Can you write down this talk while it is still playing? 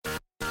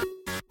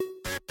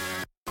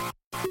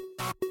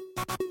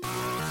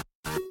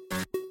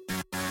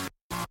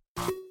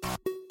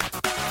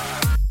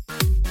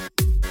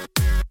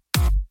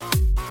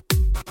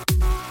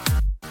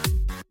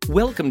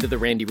Welcome to The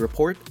Randy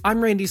Report.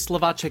 I'm Randy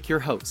Slavacek,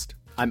 your host.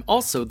 I'm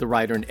also the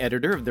writer and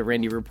editor of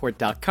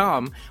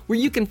therandyreport.com, where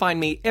you can find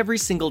me every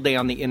single day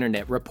on the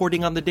internet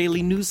reporting on the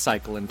daily news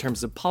cycle in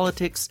terms of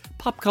politics,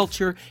 pop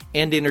culture,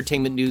 and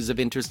entertainment news of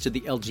interest to the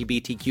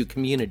LGBTQ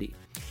community.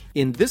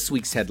 In this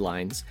week's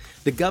headlines,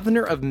 the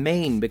governor of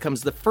Maine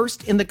becomes the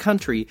first in the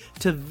country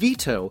to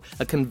veto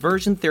a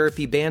conversion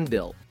therapy ban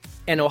bill.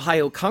 An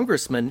Ohio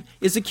congressman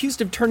is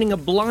accused of turning a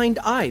blind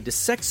eye to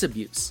sex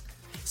abuse.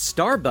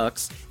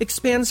 Starbucks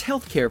expands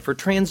health care for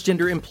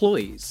transgender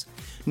employees.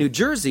 New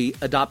Jersey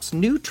adopts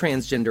new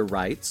transgender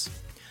rights.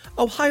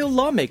 Ohio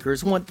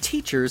lawmakers want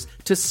teachers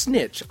to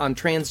snitch on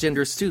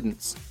transgender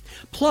students.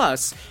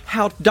 Plus,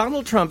 how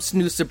Donald Trump's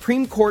new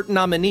Supreme Court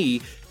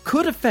nominee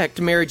could affect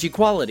marriage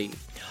equality.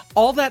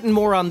 All that and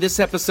more on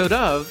this episode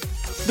of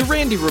The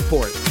Randy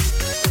Report.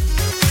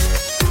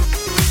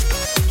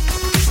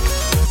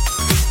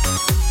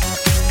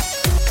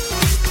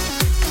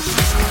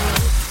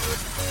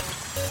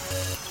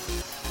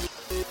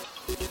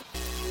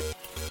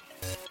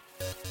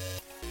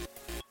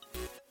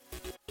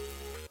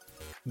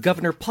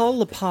 Governor Paul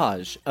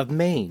LePage of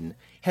Maine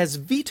has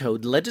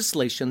vetoed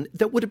legislation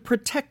that would have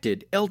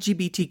protected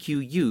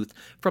LGBTQ youth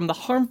from the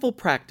harmful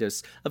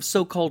practice of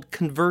so-called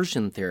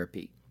conversion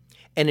therapy.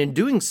 And in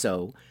doing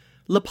so,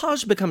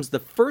 LePage becomes the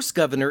first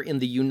governor in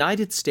the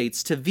United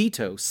States to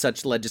veto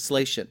such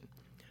legislation.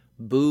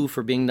 Boo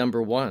for being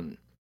number one.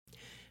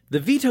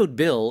 The vetoed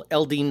bill,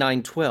 LD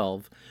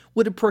 912,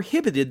 would have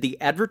prohibited the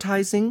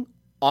advertising,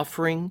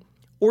 offering,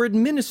 or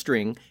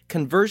administering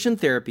conversion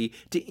therapy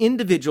to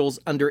individuals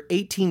under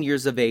 18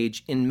 years of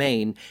age in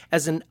Maine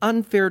as an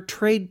unfair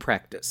trade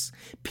practice,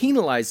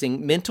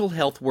 penalizing mental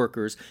health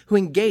workers who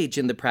engage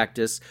in the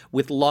practice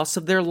with loss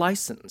of their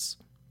license.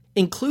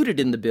 Included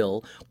in the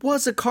bill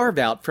was a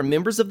carve-out for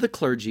members of the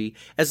clergy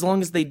as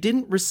long as they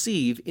didn't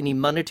receive any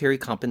monetary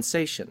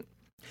compensation.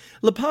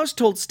 LePage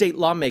told state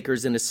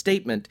lawmakers in a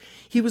statement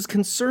he was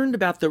concerned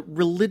about the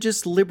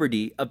religious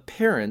liberty of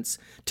parents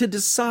to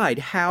decide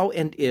how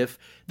and if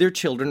their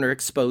children are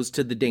exposed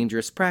to the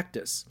dangerous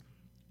practice.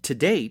 To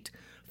date,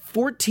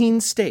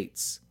 14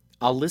 states,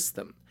 I'll list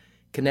them: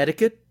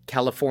 Connecticut,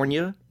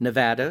 California,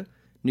 Nevada,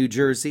 New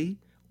Jersey,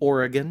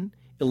 Oregon,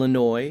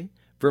 Illinois,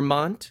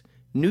 Vermont,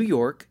 New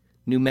York,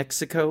 New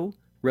Mexico,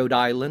 Rhode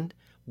Island,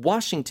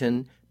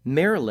 Washington,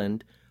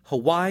 Maryland,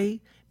 Hawaii,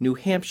 New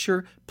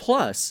Hampshire,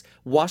 plus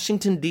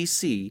Washington,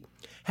 D.C.,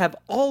 have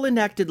all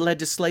enacted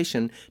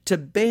legislation to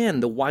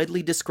ban the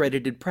widely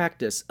discredited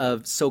practice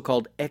of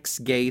so-called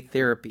ex-gay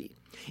therapy.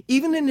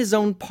 Even in his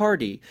own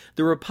party,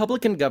 the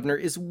Republican governor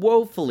is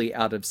woefully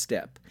out of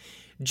step.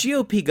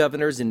 GOP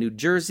governors in New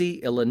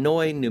Jersey,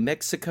 Illinois, New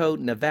Mexico,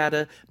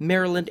 Nevada,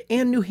 Maryland,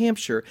 and New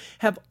Hampshire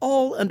have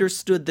all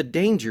understood the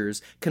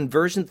dangers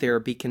conversion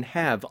therapy can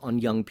have on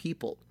young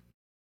people.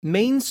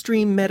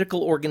 Mainstream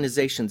medical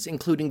organizations,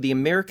 including the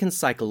American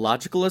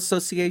Psychological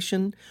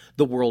Association,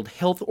 the World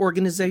Health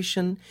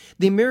Organization,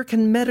 the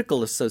American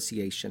Medical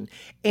Association,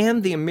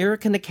 and the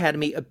American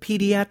Academy of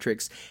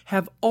Pediatrics,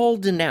 have all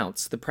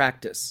denounced the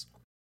practice.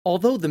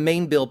 Although the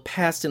Maine bill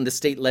passed in the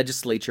state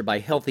legislature by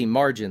healthy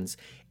margins,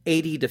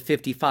 80 to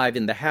 55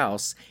 in the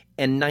House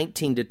and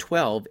 19 to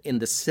 12 in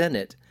the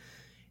Senate,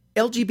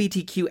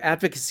 LGBTQ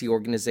advocacy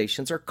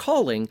organizations are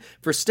calling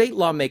for state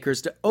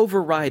lawmakers to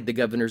override the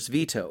governor's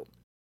veto.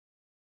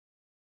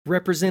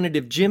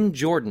 Representative Jim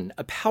Jordan,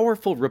 a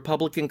powerful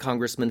Republican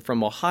congressman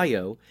from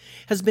Ohio,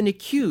 has been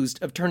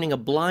accused of turning a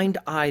blind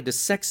eye to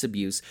sex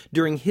abuse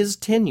during his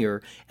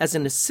tenure as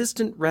an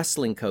assistant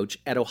wrestling coach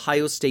at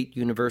Ohio State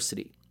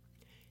University.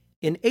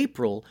 In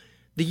April,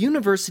 the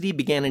university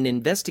began an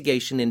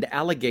investigation into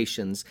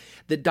allegations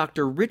that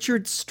Dr.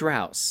 Richard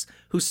Strauss,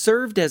 who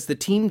served as the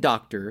team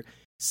doctor,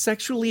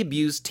 sexually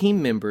abused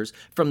team members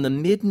from the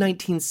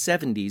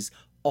mid-1970s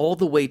all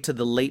the way to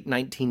the late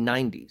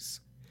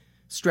 1990s.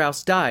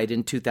 Strauss died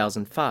in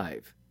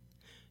 2005.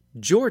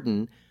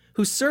 Jordan,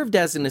 who served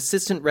as an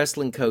assistant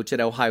wrestling coach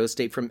at Ohio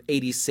State from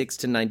 86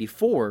 to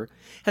 94,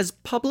 has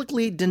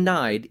publicly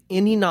denied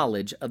any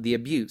knowledge of the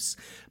abuse,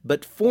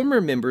 but former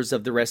members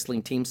of the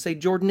wrestling team say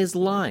Jordan is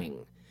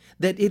lying,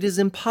 that it is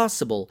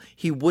impossible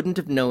he wouldn't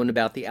have known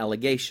about the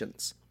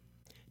allegations.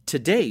 To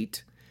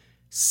date,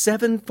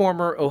 7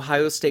 former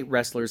Ohio State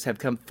wrestlers have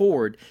come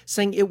forward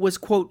saying it was,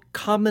 quote,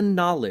 common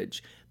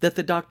knowledge that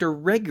the doctor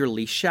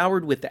regularly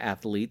showered with the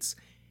athletes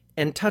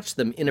and touched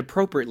them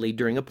inappropriately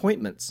during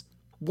appointments.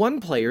 One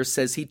player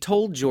says he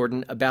told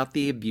Jordan about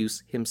the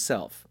abuse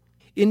himself.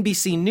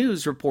 NBC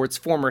News reports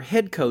former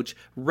head coach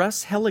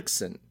Russ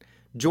Hellickson,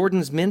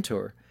 Jordan's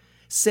mentor,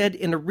 said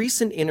in a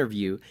recent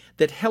interview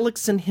that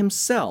Hellickson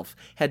himself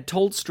had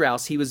told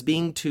Strauss he was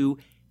being too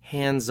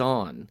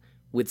hands-on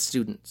with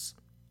students.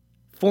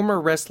 Former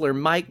wrestler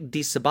Mike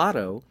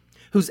DiSabato,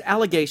 whose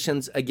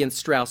allegations against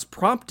Strauss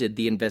prompted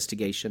the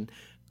investigation,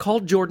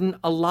 called Jordan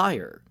a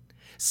liar,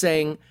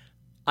 saying,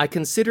 "I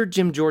consider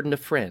Jim Jordan a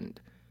friend,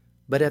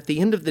 but at the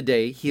end of the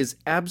day, he is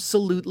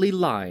absolutely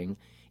lying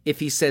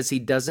if he says he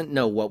doesn't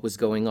know what was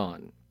going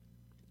on."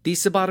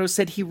 DeSabato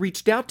said he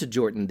reached out to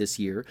Jordan this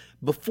year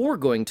before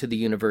going to the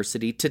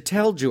university to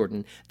tell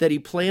Jordan that he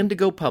planned to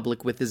go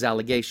public with his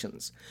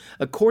allegations.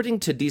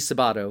 According to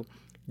DeSabato,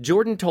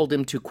 Jordan told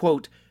him to,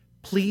 quote,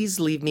 "Please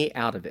leave me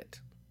out of it,"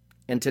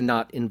 and to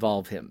not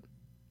involve him.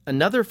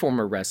 Another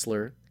former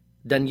wrestler,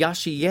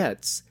 Danyashi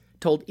Yates,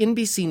 told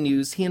NBC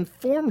News he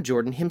informed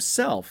Jordan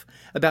himself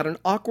about an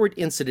awkward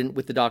incident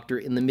with the doctor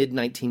in the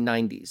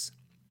mid-1990s.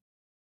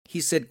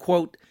 He said,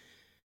 quote,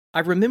 "I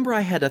remember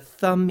I had a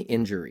thumb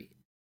injury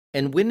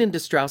and went into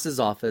Strauss's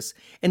office,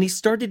 and he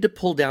started to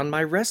pull down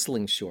my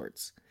wrestling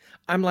shorts.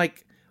 I'm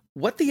like,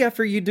 what the F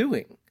are you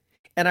doing?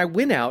 And I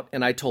went out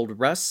and I told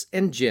Russ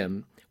and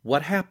Jim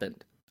what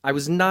happened. I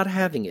was not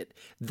having it.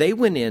 They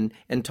went in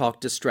and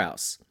talked to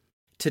Strauss."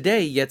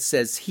 Today, Yates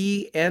says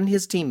he and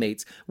his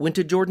teammates went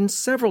to Jordan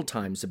several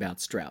times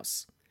about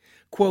Strauss.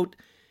 Quote,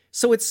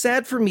 "So it's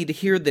sad for me to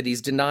hear that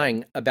he's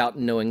denying about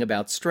knowing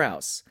about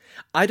Strauss.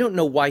 I don't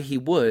know why he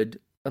would,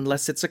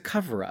 unless it's a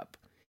cover-up.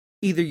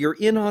 Either you're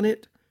in on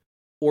it,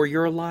 or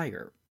you're a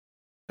liar."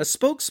 A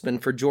spokesman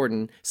for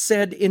Jordan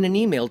said in an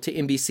email to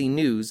NBC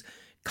News,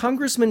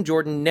 Congressman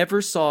Jordan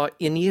never saw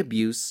any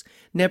abuse,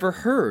 never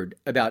heard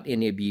about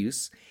any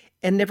abuse,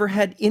 and never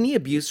had any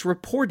abuse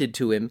reported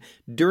to him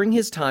during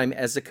his time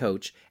as a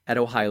coach at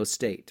Ohio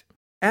State.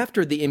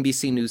 After the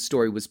NBC News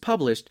story was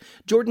published,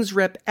 Jordan's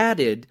rep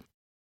added,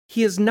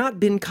 he has not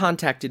been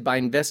contacted by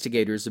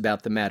investigators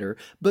about the matter,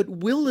 but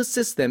will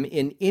assist them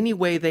in any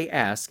way they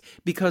ask,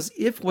 because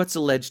if what's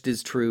alleged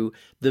is true,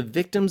 the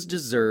victims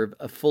deserve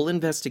a full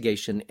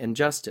investigation and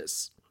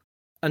justice.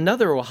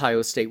 Another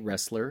Ohio State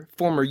wrestler,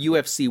 former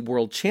UFC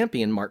world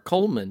champion Mark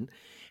Coleman,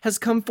 has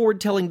come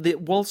forward telling the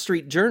Wall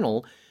Street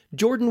Journal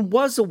Jordan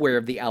was aware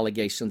of the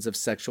allegations of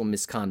sexual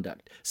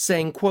misconduct,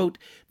 saying, quote,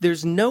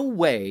 "There's no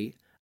way,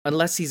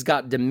 unless he's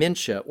got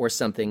dementia or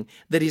something,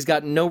 that he's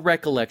got no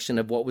recollection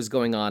of what was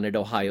going on at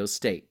Ohio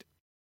State."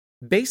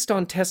 Based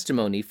on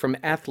testimony from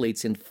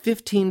athletes in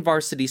 15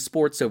 varsity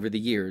sports over the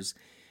years,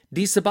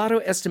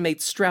 DeSabato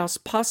estimates Strauss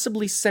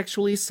possibly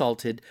sexually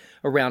assaulted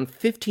around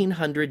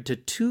 1,500 to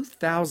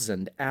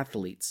 2,000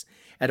 athletes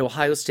at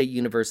Ohio State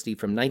University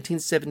from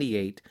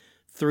 1978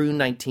 through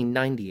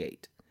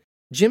 1998.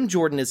 Jim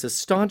Jordan is a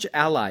staunch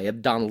ally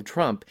of Donald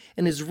Trump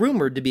and is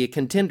rumored to be a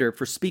contender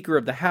for Speaker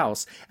of the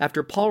House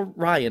after Paul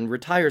Ryan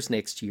retires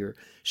next year,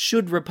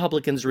 should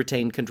Republicans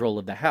retain control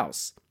of the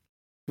House.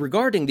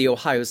 Regarding the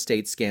Ohio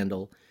State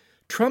scandal,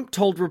 Trump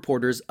told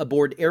reporters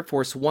aboard Air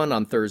Force One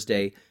on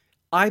Thursday,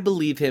 "I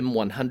believe him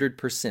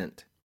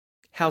 100%.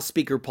 House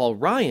Speaker Paul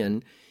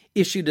Ryan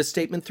issued a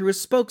statement through a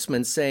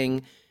spokesman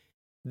saying,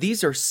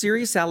 "These are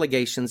serious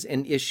allegations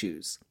and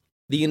issues.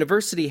 The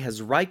university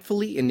has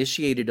rightfully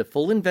initiated a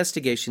full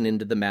investigation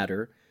into the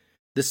matter.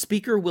 The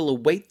Speaker will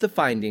await the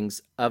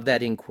findings of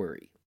that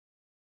inquiry."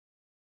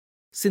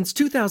 Since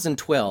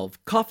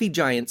 2012, coffee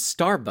giant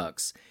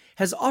Starbucks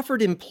has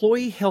offered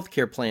employee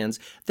healthcare plans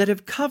that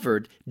have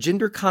covered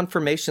gender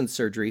confirmation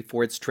surgery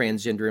for its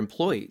transgender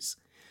employees.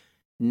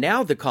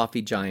 Now the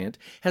coffee giant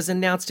has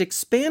announced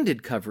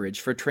expanded coverage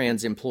for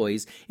trans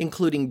employees,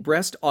 including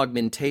breast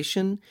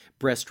augmentation,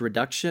 breast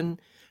reduction,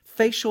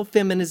 facial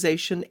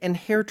feminization, and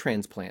hair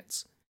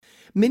transplants.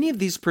 Many of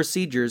these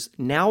procedures,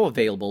 now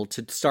available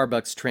to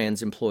Starbucks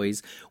trans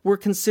employees, were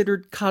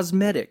considered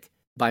cosmetic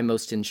by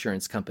most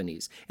insurance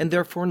companies and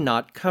therefore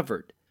not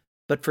covered.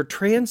 But for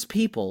trans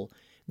people,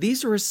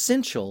 these are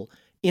essential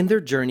in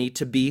their journey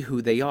to be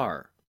who they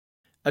are.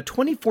 A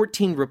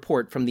 2014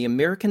 report from the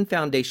American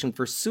Foundation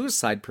for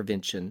Suicide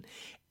Prevention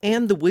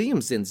and the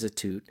Williams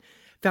Institute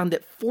found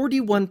that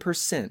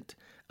 41%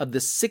 of the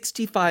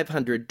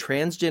 6,500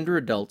 transgender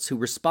adults who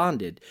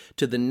responded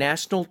to the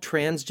National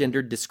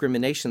Transgender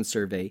Discrimination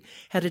Survey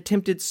had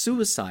attempted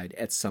suicide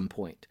at some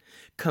point,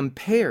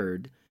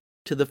 compared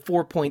to the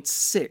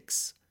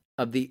 4.6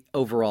 of the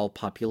overall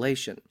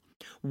population.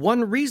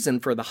 One reason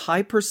for the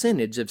high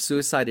percentage of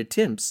suicide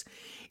attempts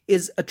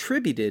is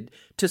attributed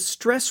to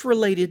stress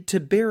related to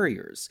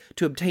barriers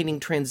to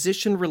obtaining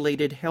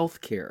transition-related health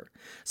care,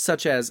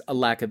 such as a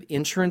lack of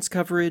insurance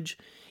coverage,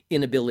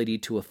 inability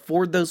to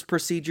afford those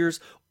procedures,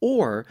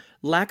 or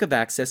lack of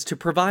access to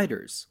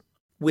providers.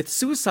 With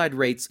suicide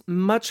rates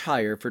much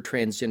higher for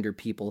transgender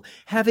people,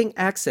 having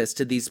access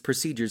to these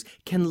procedures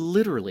can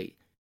literally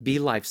be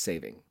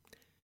life-saving.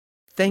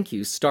 Thank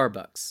you,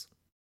 Starbucks.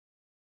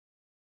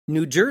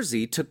 New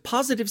Jersey took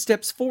positive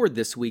steps forward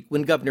this week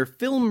when Governor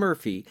Phil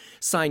Murphy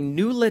signed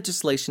new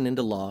legislation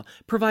into law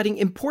providing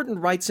important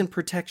rights and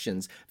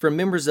protections for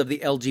members of the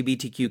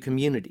LGBTQ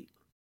community.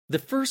 The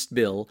first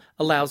bill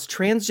allows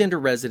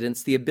transgender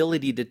residents the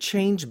ability to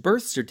change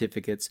birth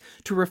certificates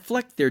to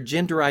reflect their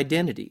gender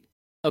identity.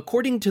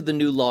 According to the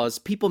new laws,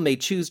 people may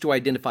choose to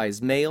identify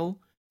as male,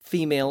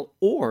 female,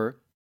 or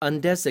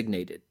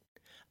undesignated.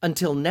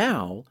 Until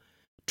now,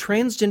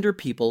 transgender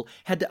people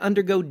had to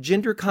undergo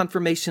gender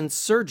confirmation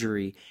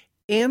surgery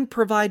and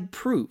provide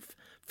proof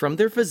from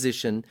their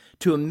physician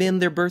to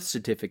amend their birth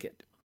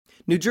certificate.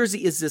 New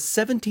Jersey is the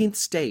 17th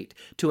state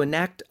to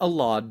enact a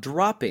law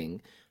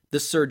dropping the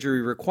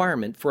surgery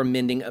requirement for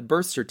amending a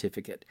birth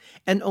certificate,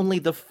 and only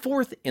the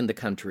fourth in the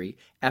country,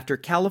 after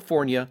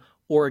California,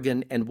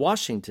 Oregon, and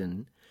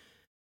Washington,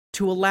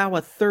 to allow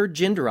a third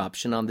gender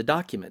option on the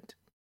document.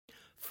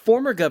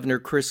 Former Governor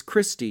Chris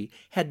Christie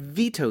had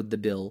vetoed the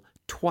bill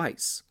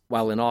twice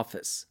while in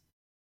office.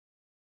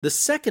 The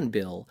second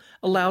bill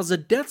allows a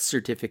death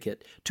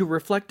certificate to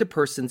reflect a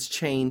person's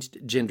changed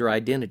gender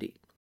identity.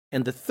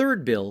 And the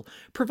third bill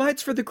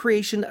provides for the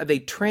creation of a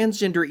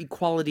transgender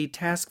equality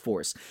task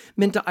force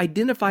meant to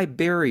identify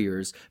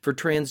barriers for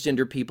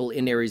transgender people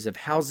in areas of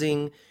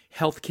housing,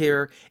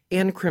 healthcare,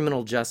 and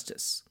criminal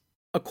justice.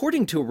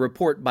 According to a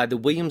report by the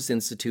Williams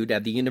Institute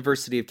at the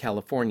University of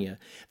California,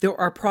 there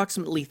are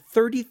approximately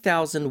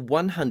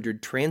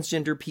 30,100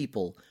 transgender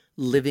people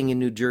living in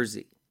New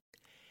Jersey,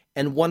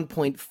 and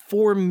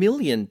 1.4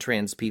 million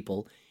trans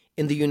people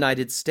in the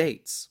United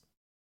States.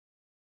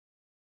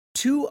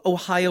 2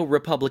 Ohio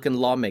Republican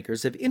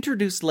lawmakers have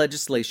introduced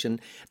legislation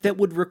that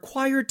would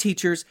require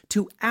teachers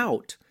to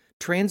out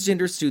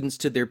transgender students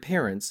to their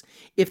parents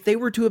if they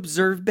were to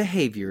observe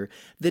behavior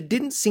that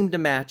didn't seem to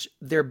match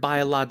their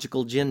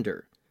biological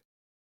gender.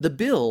 The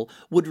bill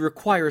would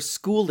require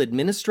school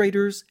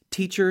administrators,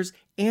 teachers,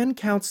 and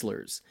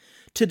counselors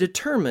to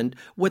determine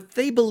what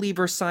they believe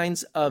are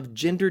signs of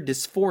gender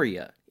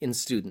dysphoria in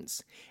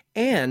students,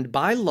 and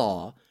by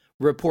law,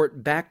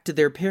 report back to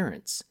their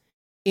parents.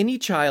 Any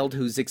child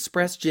whose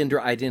expressed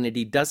gender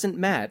identity doesn't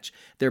match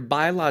their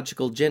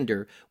biological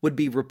gender would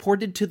be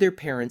reported to their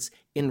parents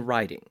in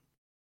writing.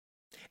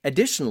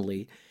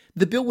 Additionally,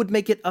 the bill would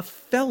make it a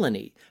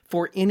felony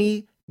for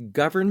any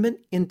government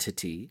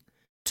entity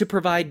to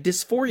provide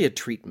dysphoria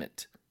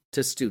treatment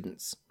to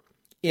students.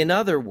 In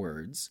other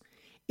words,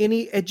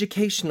 any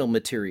educational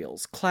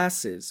materials,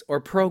 classes, or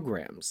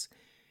programs,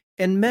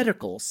 and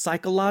medical,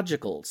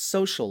 psychological,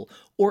 social,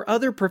 or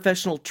other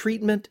professional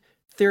treatment,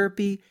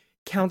 therapy,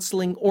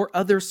 counseling, or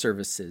other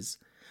services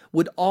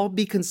would all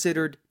be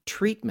considered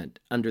treatment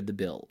under the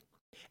bill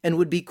and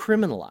would be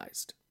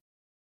criminalized.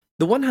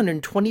 The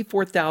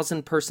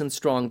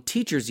 124,000-person-strong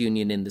teachers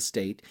union in the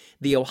state,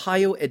 the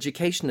Ohio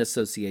Education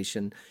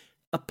Association,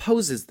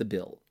 opposes the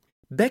bill.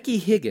 Becky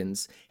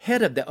Higgins,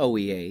 head of the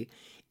OEA,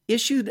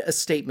 issued a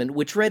statement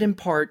which read in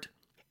part,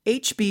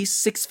 HB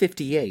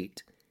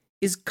 658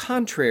 is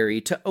contrary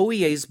to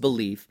OEA's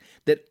belief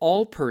that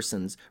all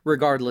persons,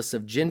 regardless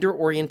of gender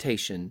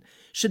orientation,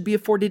 should be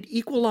afforded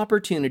equal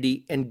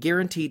opportunity and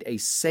guaranteed a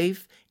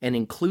safe and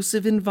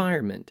inclusive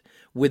environment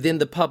within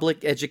the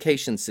public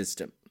education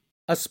system.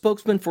 A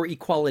spokesman for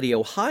Equality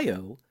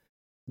Ohio,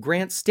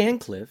 Grant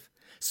Stancliffe,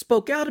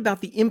 spoke out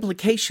about the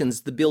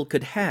implications the bill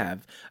could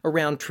have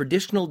around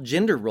traditional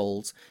gender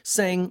roles,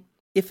 saying,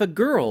 if a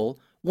girl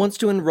wants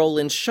to enroll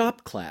in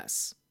shop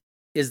class,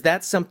 is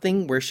that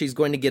something where she's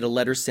going to get a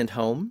letter sent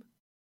home?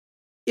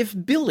 If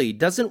Billy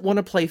doesn't want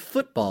to play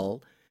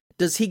football,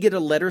 does he get a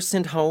letter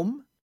sent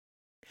home?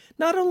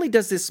 Not only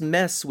does this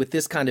mess with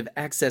this kind of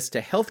access to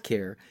health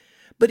care,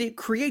 but it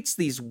creates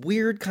these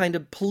weird kind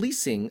of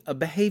policing of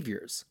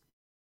behaviors.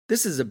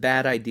 This is a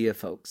bad idea,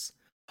 folks.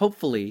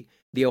 Hopefully,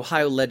 the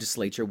Ohio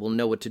legislature will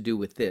know what to do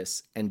with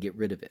this and get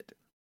rid of it.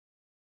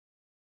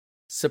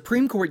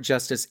 Supreme Court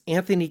Justice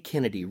Anthony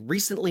Kennedy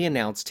recently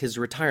announced his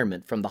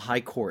retirement from the High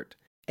Court,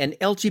 and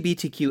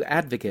LGBTQ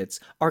advocates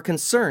are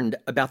concerned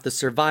about the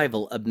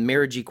survival of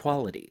marriage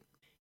equality.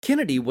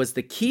 Kennedy was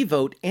the key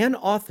vote and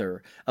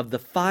author of the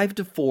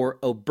 5-4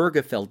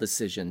 Obergefell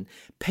decision,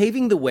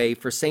 paving the way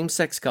for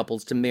same-sex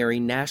couples to marry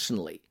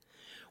nationally.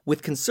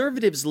 With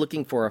conservatives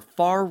looking for a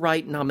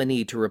far-right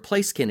nominee to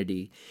replace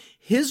Kennedy,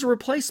 his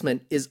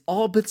replacement is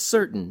all but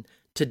certain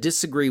to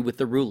disagree with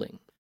the ruling.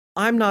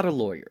 I'm not a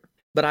lawyer,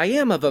 but I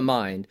am of a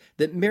mind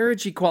that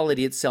marriage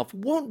equality itself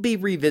won't be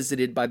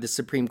revisited by the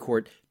Supreme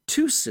Court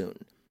too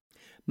soon.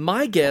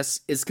 My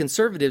guess is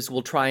conservatives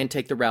will try and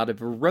take the route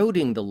of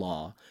eroding the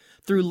law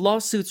through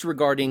lawsuits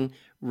regarding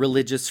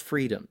religious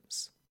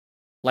freedoms,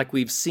 like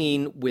we've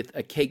seen with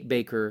a cake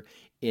baker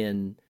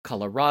in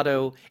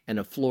Colorado and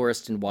a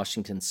florist in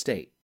Washington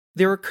state.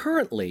 There are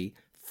currently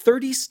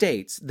 30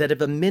 states that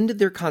have amended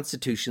their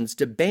constitutions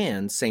to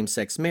ban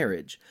same-sex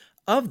marriage.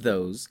 Of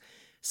those,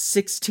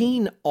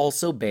 16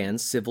 also ban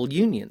civil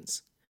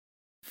unions.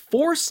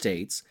 4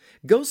 states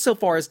go so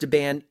far as to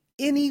ban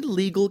any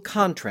legal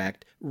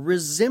contract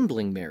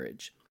resembling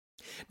marriage.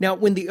 Now,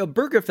 when the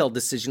Obergefell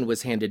decision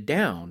was handed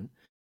down,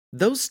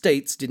 those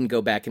states didn't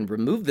go back and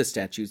remove the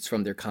statutes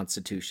from their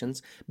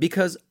constitutions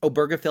because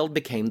Obergefell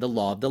became the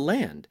law of the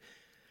land.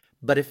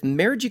 But if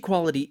marriage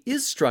equality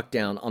is struck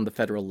down on the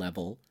federal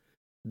level,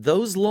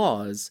 those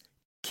laws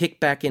kick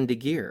back into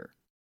gear.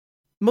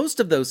 Most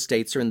of those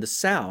states are in the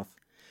South,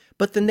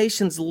 but the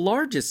nation's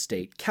largest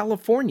state,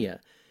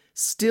 California,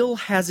 still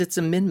has its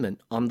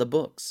amendment on the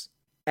books,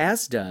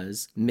 as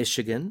does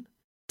Michigan,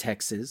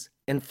 Texas,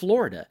 and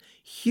Florida,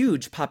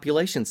 huge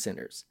population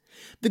centers.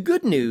 The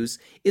good news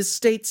is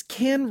states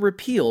can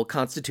repeal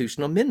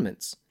constitutional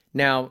amendments.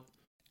 Now,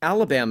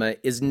 Alabama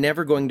is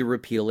never going to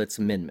repeal its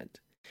amendment,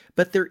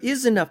 But there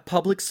is enough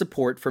public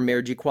support for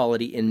marriage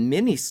equality in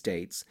many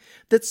states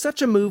that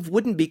such a move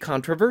wouldn't be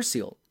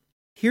controversial.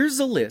 Here's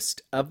a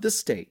list of the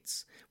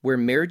states where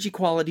marriage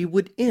equality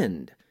would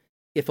end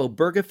if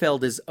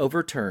Obergefell is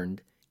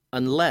overturned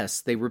unless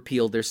they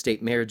repeal their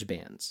state marriage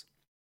bans.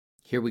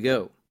 Here we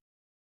go.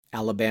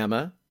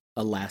 Alabama,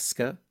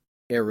 Alaska,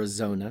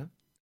 Arizona,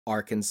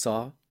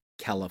 Arkansas,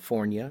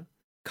 California,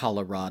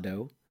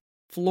 Colorado,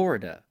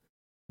 Florida,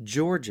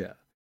 Georgia,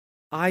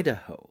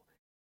 Idaho,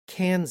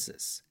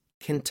 Kansas,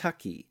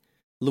 Kentucky,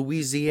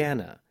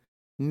 Louisiana,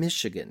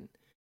 Michigan,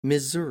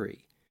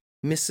 Missouri,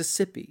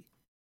 Mississippi,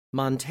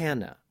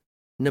 Montana,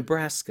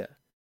 Nebraska,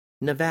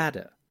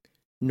 Nevada,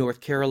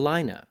 North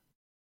Carolina,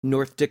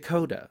 North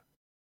Dakota,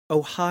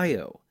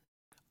 Ohio,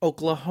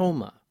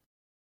 Oklahoma,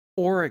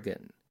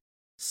 Oregon,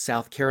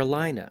 South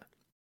Carolina,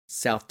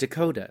 South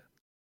Dakota,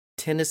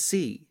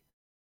 Tennessee,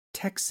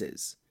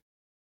 Texas,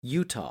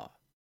 Utah,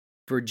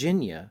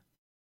 Virginia,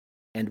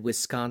 and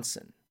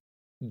Wisconsin.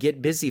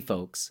 Get busy,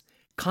 folks.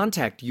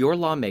 Contact your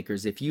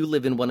lawmakers if you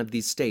live in one of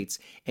these states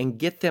and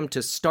get them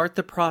to start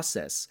the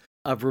process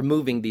of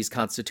removing these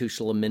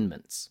constitutional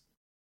amendments.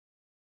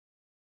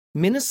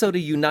 Minnesota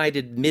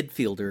United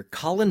midfielder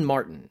Collin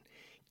Martin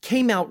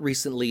came out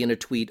recently in a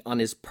tweet on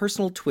his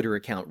personal Twitter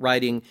account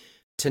writing,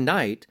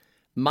 "Tonight,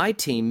 my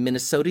team,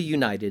 Minnesota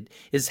United,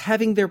 is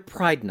having their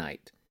Pride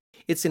Night.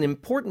 It's an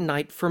important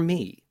night for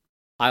me.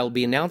 I'll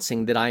be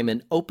announcing that I'm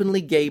an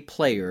openly gay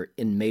player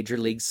in Major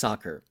League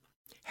Soccer.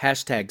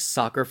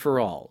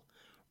 #SoccerForAll,"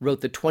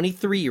 wrote the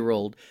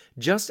 23-year-old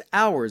just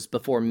hours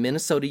before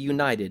Minnesota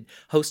United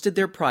hosted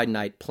their Pride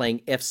Night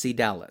playing FC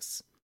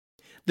Dallas.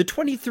 The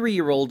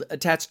 23-year-old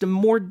attached a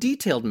more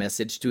detailed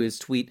message to his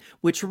tweet,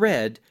 which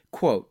read,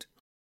 quote,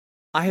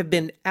 "I have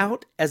been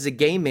out as a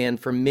gay man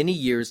for many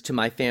years to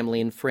my family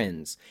and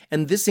friends,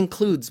 and this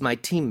includes my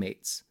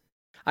teammates.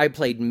 I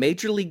played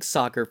Major League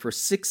Soccer for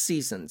 6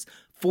 seasons,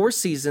 4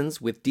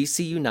 seasons with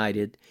DC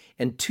United,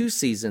 and 2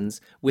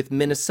 seasons with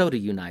Minnesota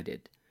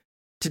United.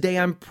 Today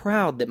I'm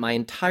proud that my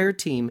entire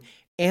team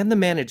and the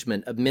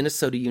management of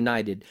Minnesota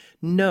United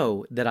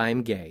know that I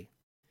am gay.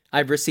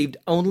 I've received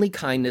only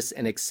kindness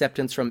and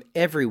acceptance from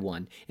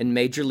everyone in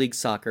Major League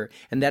Soccer,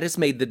 and that has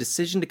made the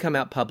decision to come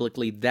out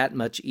publicly that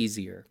much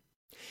easier.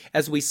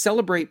 As we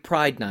celebrate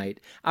Pride Night,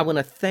 I want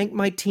to thank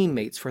my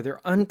teammates for their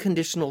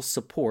unconditional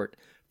support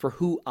for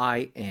who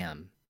I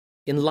am.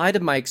 In light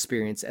of my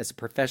experience as a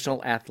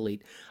professional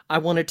athlete, I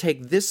want to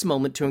take this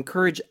moment to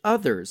encourage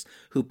others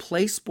who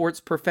play sports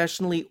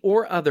professionally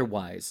or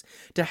otherwise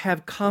to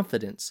have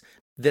confidence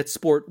that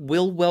sport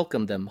will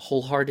welcome them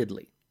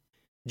wholeheartedly.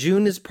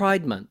 June is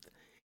Pride Month,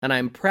 and I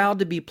am proud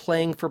to be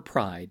playing for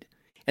Pride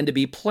and to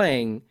be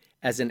playing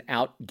as an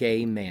out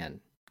gay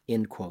man."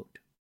 End quote.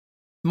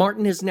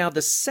 Martin is now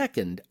the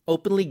second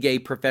openly gay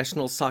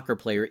professional soccer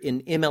player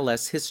in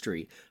MLS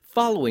history,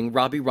 following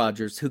Robbie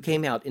Rogers, who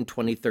came out in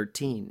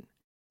 2013.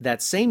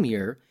 That same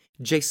year,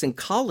 Jason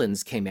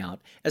Collins came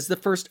out as the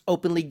first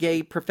openly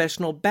gay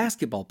professional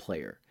basketball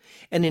player.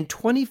 And in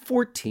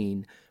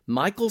 2014,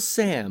 Michael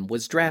Sam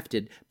was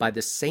drafted by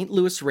the St.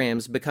 Louis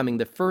Rams, becoming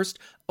the first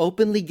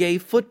openly gay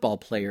football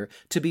player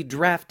to be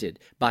drafted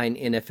by an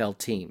NFL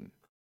team.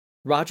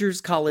 Rogers,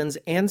 Collins,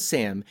 and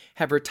Sam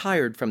have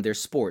retired from their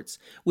sports,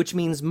 which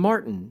means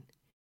Martin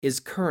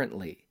is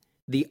currently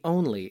the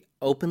only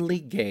openly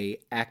gay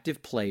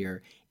active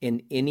player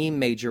in any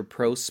major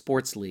pro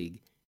sports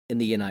league in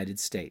the United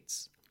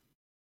States.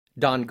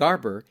 Don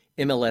Garber,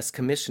 MLS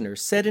commissioner,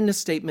 said in a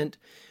statement,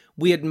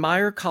 "We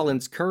admire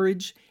Collins'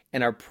 courage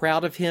and are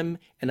proud of him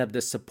and of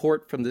the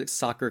support from the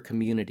soccer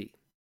community."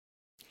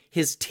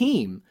 His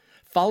team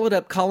followed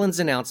up Collins'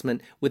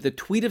 announcement with a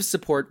tweet of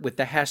support with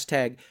the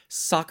hashtag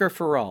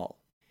 #SoccerForAll,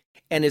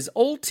 and his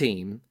old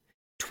team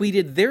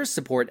tweeted their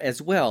support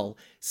as well,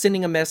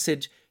 sending a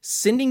message,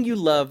 "Sending you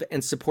love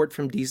and support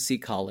from DC,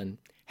 Collin.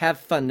 Have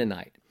fun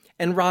tonight."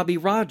 And Robbie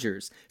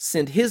Rogers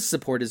sent his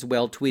support as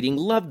well, tweeting,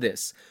 "Love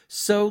this.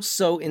 So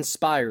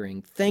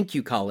inspiring. Thank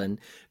you, Collin.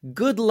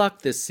 Good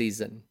luck this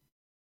season."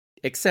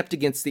 Except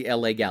against the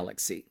LA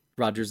Galaxy,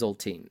 Rogers' old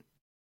team.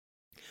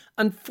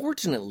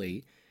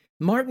 Unfortunately,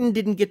 Martin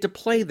didn't get to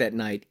play that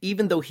night,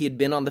 even though he had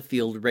been on the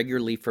field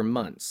regularly for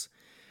months.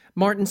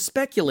 Martin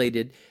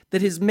speculated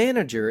that his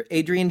manager,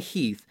 Adrian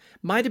Heath,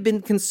 might have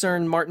been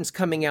concerned Martin's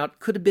coming out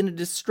could have been a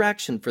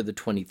distraction for the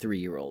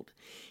 23-year-old.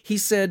 He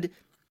said,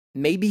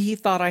 "Maybe he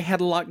thought I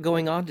had a lot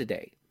going on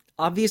today.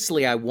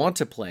 Obviously, I want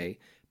to play,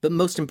 but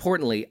most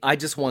importantly, I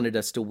just wanted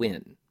us to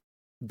win."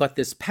 But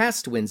this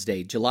past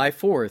Wednesday, July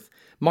 4th,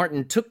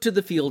 Martin took to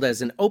the field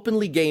as an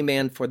openly gay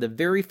man for the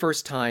very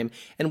first time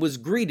and was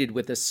greeted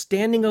with a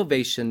standing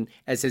ovation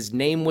as his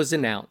name was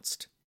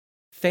announced.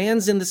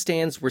 Fans in the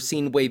stands were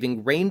seen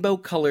waving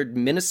rainbow-colored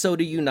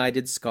Minnesota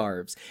United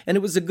scarves, and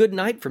it was a good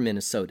night for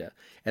Minnesota,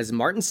 as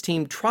Martin's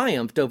team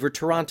triumphed over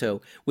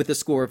Toronto with a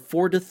score of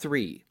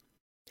 4-3.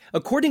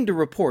 According to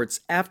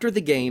reports, after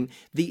the game,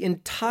 the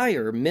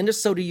entire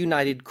Minnesota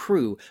United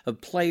crew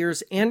of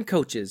players and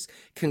coaches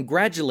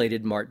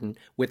congratulated Martin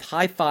with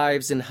high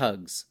fives and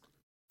hugs.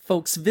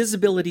 Folks,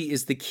 visibility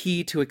is the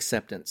key to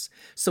acceptance.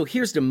 So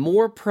here's to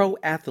more pro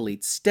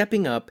athletes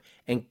stepping up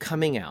and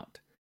coming out.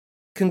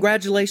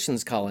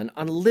 Congratulations, Collin,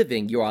 on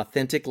living your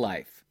authentic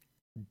life.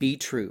 Be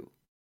true.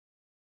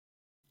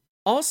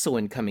 Also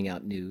in coming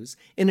out news,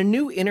 in a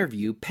new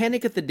interview,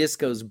 Panic at the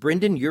Disco's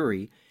Brendon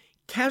Urie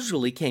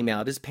casually came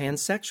out as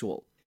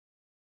pansexual.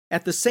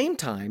 At the same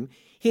time,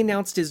 he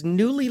announced his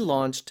newly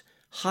launched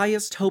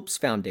Highest Hopes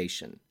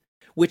Foundation,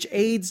 which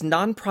aids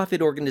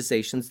nonprofit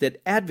organizations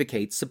that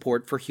advocate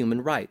support for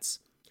human rights.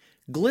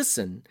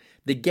 GLSEN,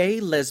 the Gay,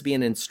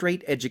 Lesbian, and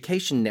Straight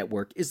Education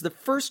Network, is the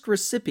first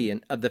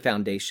recipient of the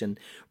foundation,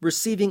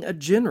 receiving a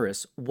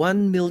generous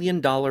 $1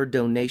 million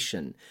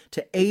donation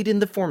to aid in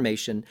the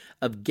formation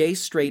of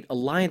gay-straight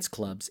alliance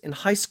clubs in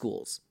high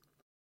schools.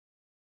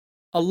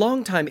 A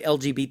longtime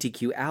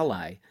LGBTQ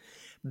ally,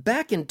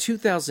 back in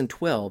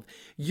 2012,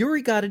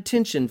 Urie got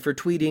attention for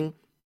tweeting,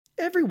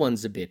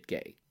 "Everyone's a bit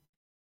gay."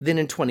 Then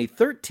in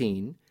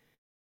 2013,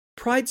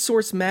 Pride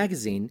Source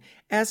magazine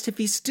asked if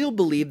he still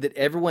believed that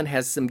everyone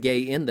has some gay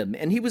in them,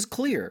 and he was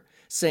clear,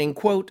 saying,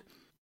 quote,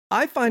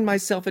 "I find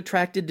myself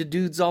attracted to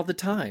dudes all the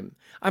time.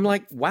 I'm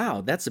like,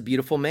 wow, that's a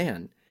beautiful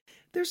man.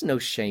 There's no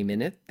shame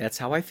in it. That's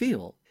how I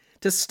feel."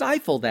 To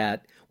stifle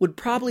that would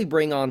probably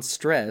bring on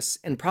stress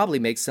and probably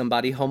make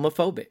somebody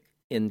homophobic,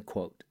 end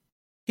quote.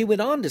 He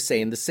went on to say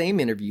in the same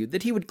interview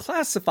that he would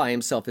classify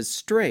himself as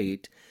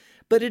straight,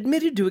 but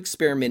admitted to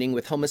experimenting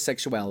with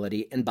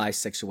homosexuality and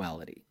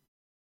bisexuality.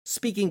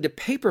 Speaking to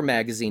Paper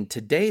Magazine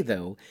today,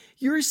 though,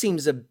 Urie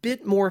seems a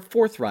bit more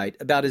forthright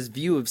about his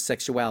view of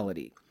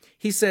sexuality.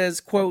 He says,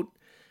 quote,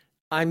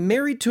 "I'm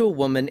married to a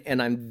woman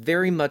and I'm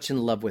very much in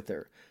love with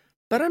her,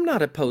 but I'm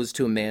not opposed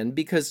to a man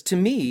because to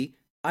me,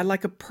 I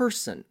like a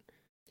person.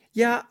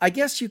 Yeah, I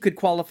guess you could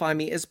qualify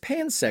me as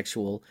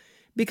pansexual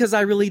because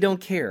I really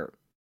don't care.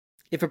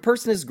 If a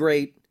person is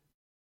great,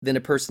 then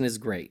a person is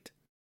great.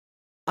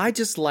 I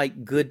just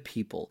like good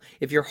people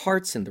if your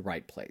heart's in the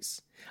right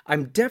place.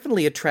 I'm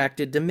definitely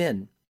attracted to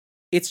men.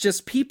 It's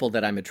just people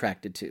that I'm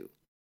attracted to.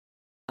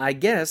 I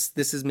guess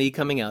this is me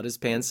coming out as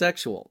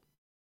pansexual."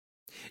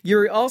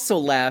 Urie also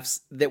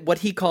laughs that what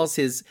he calls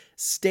his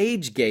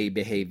stage gay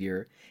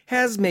behavior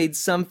has made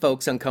some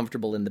folks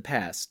uncomfortable in the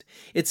past.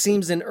 It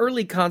seems in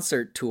early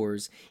concert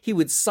tours, he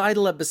would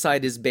sidle up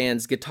beside his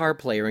band's guitar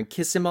player and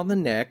kiss him on the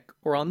neck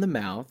or on the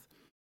mouth.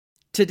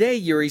 Today,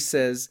 Urie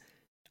says,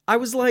 "I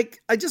was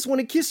like, I just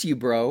want to kiss you,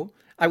 bro.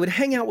 I would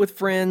hang out with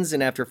friends,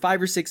 and after 5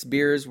 or 6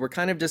 beers, we're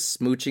kind of just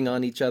smooching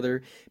on each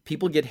other.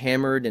 People get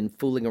hammered and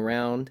fooling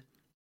around."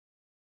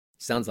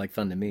 Sounds like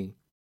fun to me.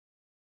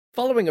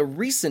 Following a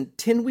recent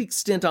 10-week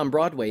stint on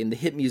Broadway in the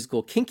hit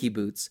musical Kinky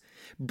Boots,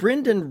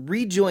 Brendon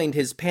rejoined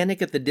his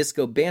Panic at the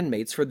Disco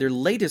bandmates for their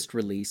latest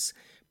release,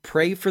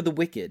 Pray for the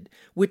Wicked,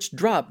 which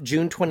dropped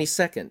June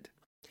 22nd.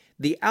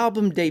 The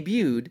album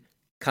debuted,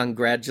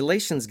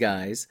 congratulations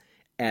guys,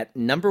 at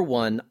number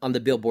 1 on the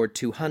Billboard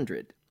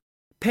 200.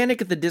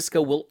 Panic at the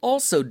Disco will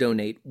also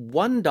donate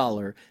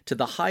 $1 to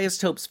the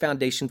Highest Hopes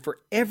Foundation for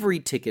every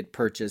ticket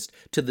purchased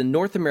to the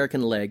North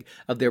American leg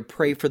of their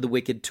Pray for the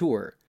Wicked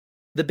tour.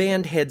 The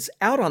band heads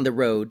out on the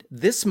road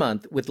this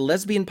month with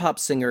lesbian pop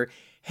singer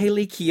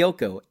Hayley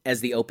Kiyoko as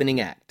the opening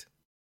act.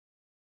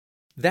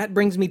 That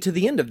brings me to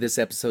the end of this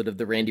episode of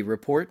The Randy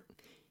Report.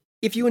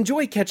 If you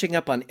enjoy catching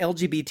up on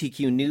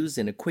LGBTQ news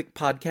in a quick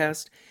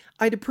podcast,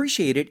 I'd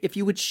appreciate it if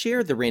you would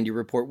share The Randy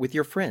Report with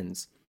your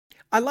friends.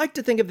 I like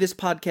to think of this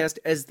podcast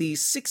as the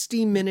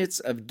 60 minutes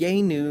of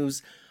gay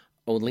news,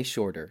 only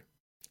shorter.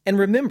 And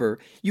remember,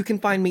 you can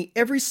find me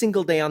every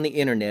single day on the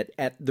internet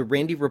at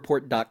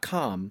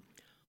therandyreport.com,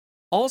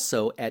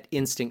 also at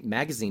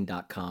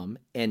instinctmagazine.com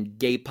and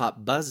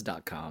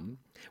gaypopbuzz.com,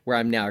 where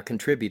I'm now a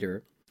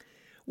contributor,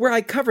 where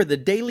I cover the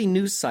daily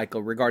news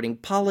cycle regarding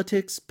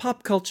politics,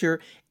 pop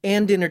culture,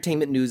 and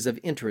entertainment news of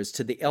interest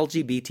to the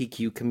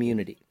LGBTQ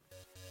community.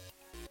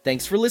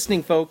 Thanks for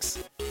listening, folks.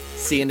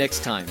 See you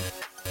next time.